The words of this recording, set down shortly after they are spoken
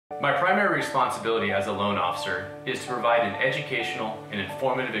My primary responsibility as a loan officer is to provide an educational and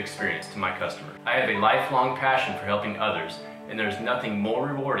informative experience to my customer. I have a lifelong passion for helping others, and there's nothing more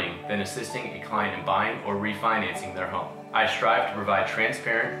rewarding than assisting a client in buying or refinancing their home. I strive to provide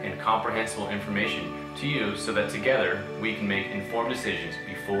transparent and comprehensible information to you so that together we can make informed decisions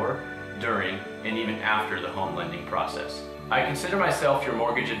before, during, and even after the home lending process. I consider myself your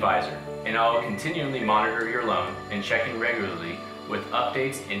mortgage advisor, and I will continually monitor your loan and check in regularly with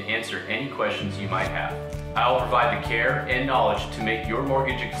updates and answer any questions you might have. I will provide the care and knowledge to make your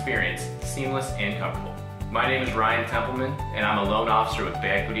mortgage experience seamless and comfortable. My name is Ryan Templeman, and I'm a loan officer with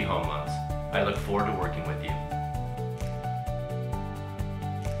Bay Equity Home Loans. I look forward to working with you.